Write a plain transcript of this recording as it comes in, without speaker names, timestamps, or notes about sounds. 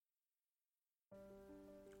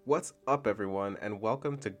What's up, everyone, and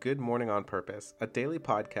welcome to Good Morning on Purpose, a daily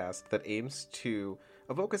podcast that aims to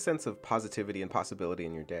evoke a sense of positivity and possibility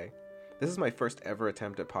in your day. This is my first ever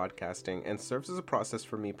attempt at podcasting and serves as a process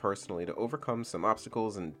for me personally to overcome some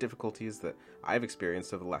obstacles and difficulties that I've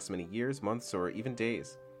experienced over the last many years, months, or even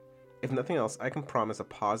days. If nothing else, I can promise a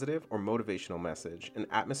positive or motivational message, an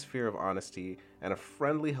atmosphere of honesty, and a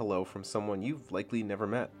friendly hello from someone you've likely never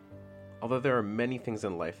met. Although there are many things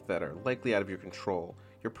in life that are likely out of your control,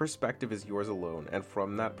 your perspective is yours alone, and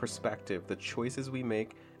from that perspective, the choices we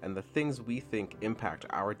make and the things we think impact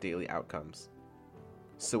our daily outcomes.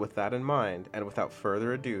 So with that in mind, and without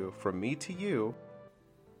further ado, from me to you,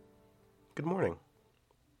 good morning.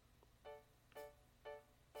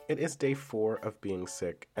 It is day 4 of being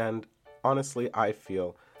sick, and honestly, I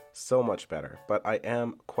feel so much better, but I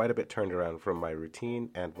am quite a bit turned around from my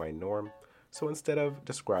routine and my norm. So instead of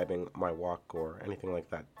describing my walk or anything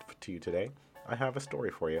like that to you today, I have a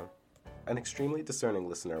story for you. An extremely discerning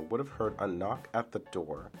listener would have heard a knock at the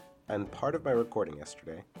door and part of my recording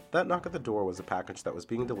yesterday. That knock at the door was a package that was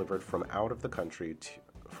being delivered from out of the country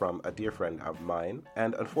from a dear friend of mine,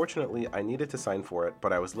 and unfortunately I needed to sign for it,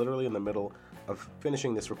 but I was literally in the middle of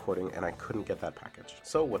finishing this recording and I couldn't get that package.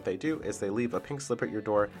 So what they do is they leave a pink slip at your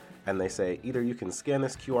door and they say either you can scan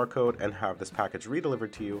this QR code and have this package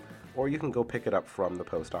redelivered to you, or you can go pick it up from the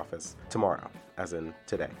post office tomorrow, as in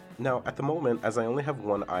today. Now, at the moment, as I only have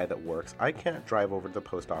one eye that works, I can't drive over to the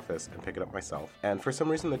post office and pick it up myself, and for some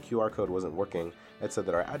reason the QR code wasn't working. It said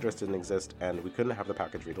that our address didn't exist and we couldn't have the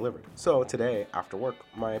package redelivered. So today, after work,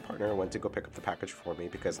 my partner went to go pick up the package for me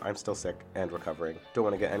because I'm still sick and recovering. Don't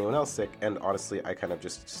want to get anyone else sick, and honestly, I kind of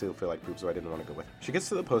just still feel like poop, so I didn't want to go with her. She gets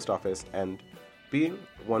to the post office, and being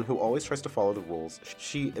one who always tries to follow the rules,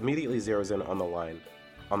 she immediately zeroes in on the line,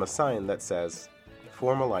 on the sign that says,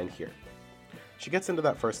 "Form a line here." She gets into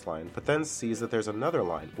that first line, but then sees that there's another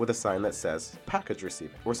line with a sign that says, "Package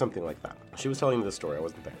receiving," or something like that. She was telling me the story, I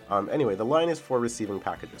wasn't there. Anyway, the line is for receiving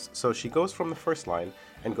packages. So she goes from the first line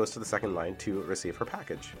and goes to the second line to receive her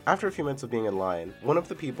package. After a few minutes of being in line, one of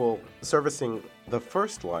the people servicing the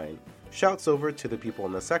first line shouts over to the people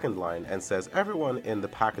in the second line and says everyone in the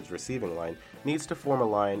package receiving line needs to form a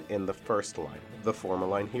line in the first line, the form a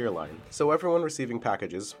line here line. So everyone receiving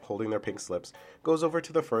packages, holding their pink slips, goes over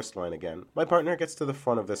to the first line again. My partner gets to the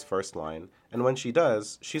front of this first line, and when she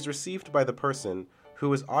does, she's received by the person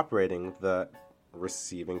who is operating the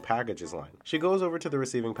receiving packages line. She goes over to the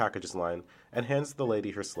receiving packages line and hands the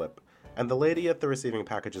lady her slip. And the lady at the receiving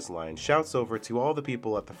packages line shouts over to all the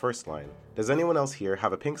people at the first line, "Does anyone else here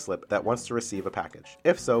have a pink slip that wants to receive a package?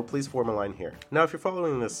 If so, please form a line here." Now, if you're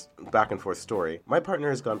following this back and forth story, my partner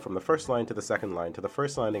has gone from the first line to the second line to the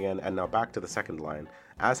first line again, and now back to the second line,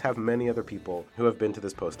 as have many other people who have been to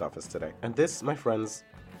this post office today. And this, my friends,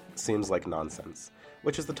 seems like nonsense,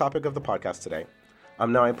 which is the topic of the podcast today.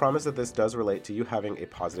 Now, I promise that this does relate to you having a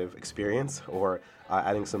positive experience or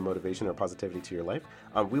adding some motivation or positivity to your life.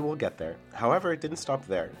 We will get there. However, it didn't stop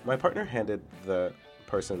there. My partner handed the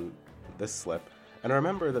person this slip, and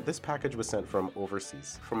remember that this package was sent from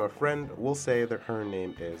overseas, from a friend. We'll say that her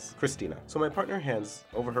name is Christina. So my partner hands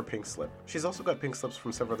over her pink slip. She's also got pink slips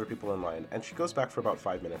from several other people in line, and she goes back for about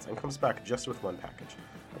 5 minutes and comes back just with one package.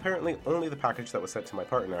 Apparently, only the package that was sent to my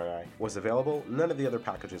partner and I was available. None of the other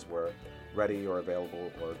packages were ready or available,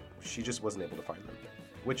 or she just wasn't able to find them,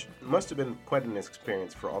 which must have been quite an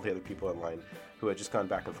experience for all the other people in line who had just gone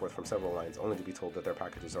back and forth from several lines only to be told that their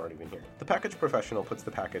packages aren't even here. The package professional puts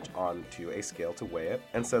the package onto a scale to weigh it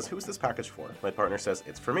and says, "Who's this package for?" My partner says,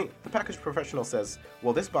 "It's for me." The package professional says,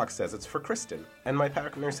 "Well, this box says it's for Kristen." And my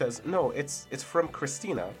partner says, "No, it's from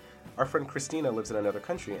Christina. Our friend Christina lives in another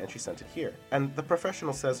country and she sent it here." And the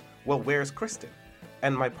professional says, "Well, where's Kristen?"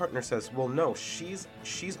 And my partner says, "Well, no, she's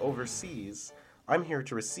overseas. I'm here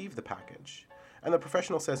to receive the package." And the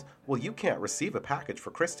professional says, "Well, you can't receive a package for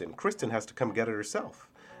Kristen. Kristen has to come get it herself."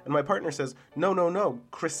 And my partner says, No,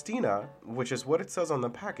 Christina," which is what it says on the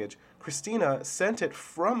package, "Christina sent it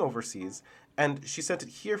from overseas, and she sent it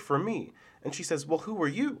here for me." And she says, "Well, who are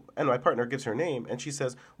you?" And my partner gives her name, and she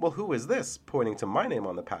says, "Well, who is this?" pointing to my name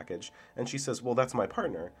on the package. And she says, "Well, that's my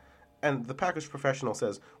partner." And the package professional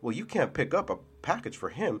says, "Well, you can't pick up a package for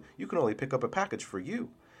him. You can only pick up a package for you."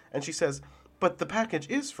 And she says, "But the package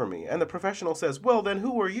is for me." And the professional says, "Well, then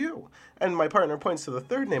who are you?" And my partner points to the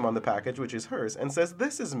third name on the package, which is hers, and says,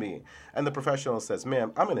 "This is me." And the professional says,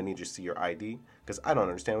 "Ma'am, I'm going to need you to see your ID because I don't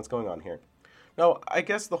understand what's going on here." Now, I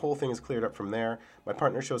guess the whole thing is cleared up from there. My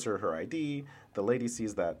partner shows her her ID. The lady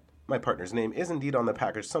sees that my partner's name is indeed on the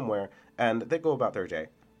package somewhere, and they go about their day.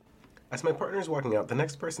 As my partner is walking out, the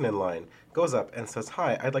next person in line goes up and says,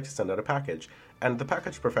 "Hi, I'd like to send out a package." And the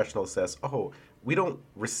package professional says, "Oh, we don't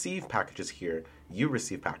receive packages here. You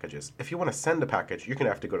receive packages. If you want to send a package, you're going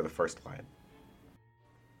to have to go to the first line."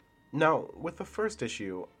 Now, with the first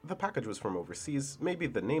issue, the package was from overseas. Maybe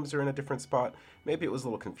the names are in a different spot. Maybe it was a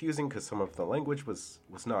little confusing because some of the language was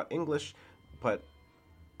not English. But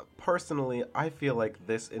personally, I feel like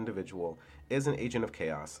this individual is an agent of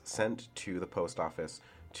chaos sent to the post office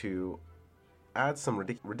to add some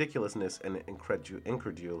ridiculousness and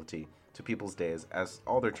incredulity to people's days, as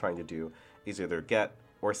all they're trying to do is either get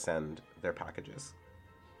or send their packages.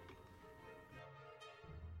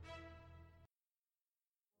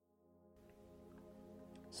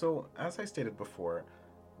 So, as I stated before,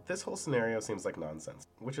 this whole scenario seems like nonsense,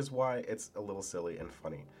 which is why it's a little silly and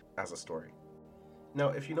funny as a story. Now,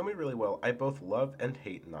 if you know me really well, I both love and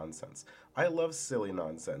hate nonsense. I love silly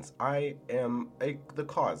nonsense. I am the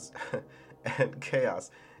cause and chaos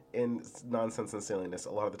in nonsense and silliness a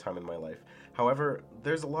lot of the time in my life. However,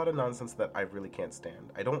 there's a lot of nonsense that I really can't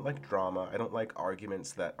stand. I don't like drama. I don't like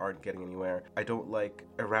arguments that aren't getting anywhere. I don't like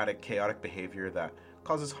erratic, chaotic behavior that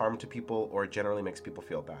causes harm to people or generally makes people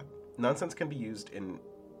feel bad. Nonsense can be used in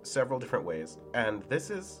several different ways, and this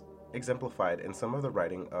is exemplified in some of the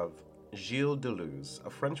writing of Gilles Deleuze, a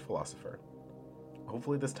French philosopher.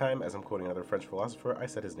 Hopefully this time, as I'm quoting another French philosopher, I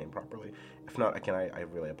said his name properly. If not, I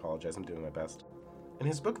really apologize. I'm doing my best. In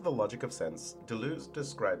his book, The Logic of Sense, Deleuze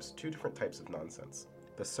describes two different types of nonsense: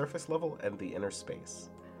 the surface level and the inner space.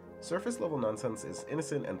 Surface level nonsense is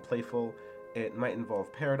innocent and playful. It might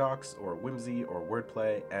involve paradox or whimsy or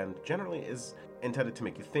wordplay, and generally is intended to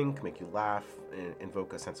make you think, make you laugh,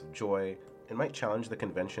 invoke a sense of joy. It might challenge the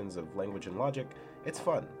conventions of language and logic. It's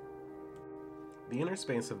fun. The inner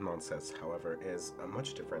space of nonsense, however, is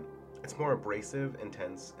much different. It's more abrasive,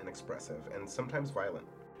 intense, and expressive, and sometimes violent.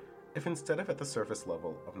 If instead of at the surface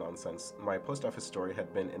level of nonsense, my post office story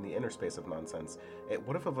had been in the inner space of nonsense, it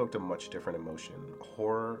would have evoked a much different emotion: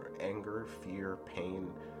 horror, anger, fear,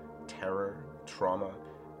 pain, terror, trauma.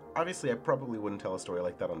 Obviously, I probably wouldn't tell a story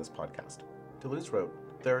like that on this podcast. Deleuze wrote,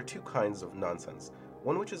 "There are two kinds of nonsense,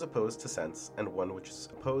 one which is opposed to sense and one which is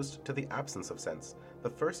opposed to the absence of sense. The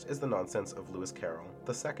first is the nonsense of Lewis Carroll.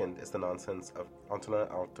 The second is the nonsense of Antonin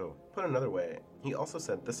Artaud." Put another way, he also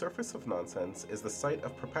said, "The surface of nonsense is the site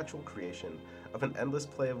of perpetual creation, of an endless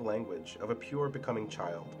play of language, of a pure becoming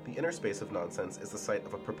child. The inner space of nonsense is the site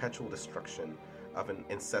of a perpetual destruction, of an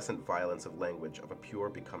incessant violence of language, of a pure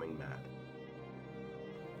becoming mad."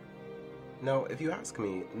 Now, if you ask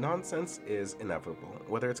me, nonsense is inevitable.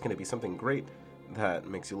 Whether it's going to be something great that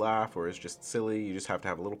makes you laugh or is just silly, you just have to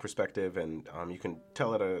have a little perspective, and you can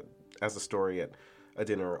tell it as a story at a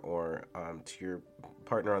dinner or to your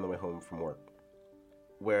partner on the way home from work.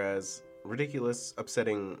 Whereas ridiculous,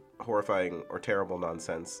 upsetting, horrifying, or terrible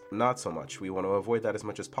nonsense, not so much. We want to avoid that as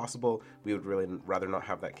much as possible. We would really rather not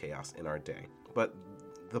have that chaos in our day. But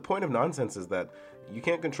the point of nonsense is that you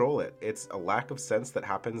can't control it. It's a lack of sense that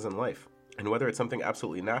happens in life. And whether it's something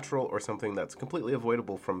absolutely natural or something that's completely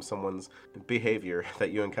avoidable from someone's behavior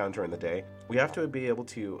that you encounter in the day, we have to be able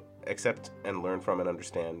to accept and learn from and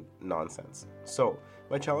understand nonsense. So,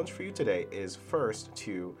 my challenge for you today is first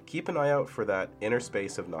to keep an eye out for that inner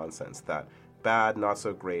space of nonsense, that bad, not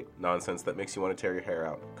so great nonsense that makes you want to tear your hair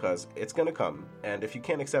out, because it's going to come. And if you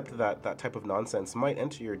can't accept that type of nonsense might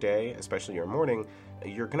enter your day, especially your morning,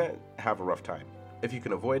 you're going to have a rough time. If you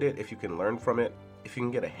can avoid it, if you can learn from it, if you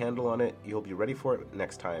can get a handle on it, you'll be ready for it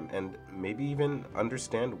next time and maybe even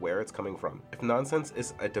understand where it's coming from. If nonsense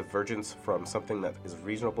is a divergence from something that is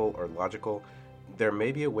reasonable or logical, there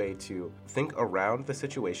may be a way to think around the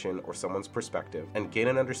situation or someone's perspective and gain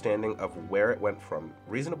an understanding of where it went from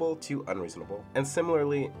reasonable to unreasonable. And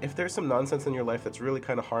similarly, if there's some nonsense in your life that's really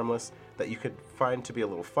kind of harmless that you could find to be a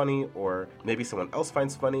little funny, or maybe someone else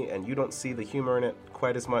finds funny and you don't see the humor in it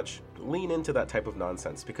quite as much, lean into that type of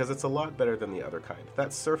nonsense because it's a lot better than the other kind.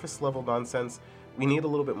 That surface level nonsense, we need a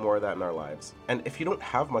little bit more of that in our lives. And if you don't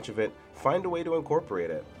have much of it, find a way to incorporate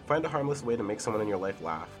it. Find a harmless way to make someone in your life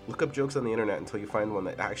laugh. Look up jokes on the internet until you find one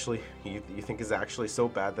that actually you think is actually so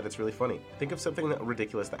bad that it's really funny. Think of something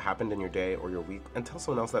ridiculous that happened in your day or your week and tell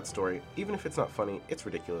someone else that story. Even if it's not funny, it's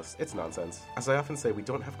ridiculous, it's nonsense. As I often say, we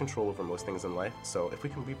don't have control over most things in life, so if we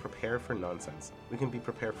can be prepared for nonsense, we can be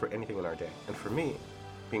prepared for anything in our day. And for me,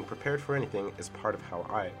 being prepared for anything is part of how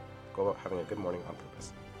I go about having a good morning on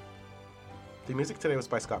purpose. The music today was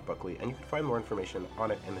by Scott Buckley, and you can find more information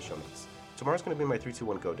on it in the show notes. Tomorrow's going to be my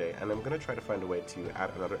 3-2-1 go day, and I'm going to try to find a way to add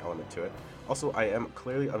another element to it. Also, I am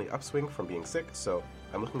clearly on the upswing from being sick, so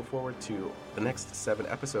I'm looking forward to the next 7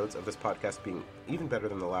 episodes of this podcast being even better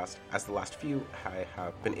than the last, as the last few I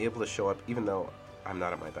have been able to show up even though I'm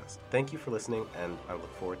not at my best. Thank you for listening, and I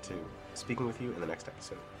look forward to speaking with you in the next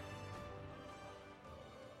episode.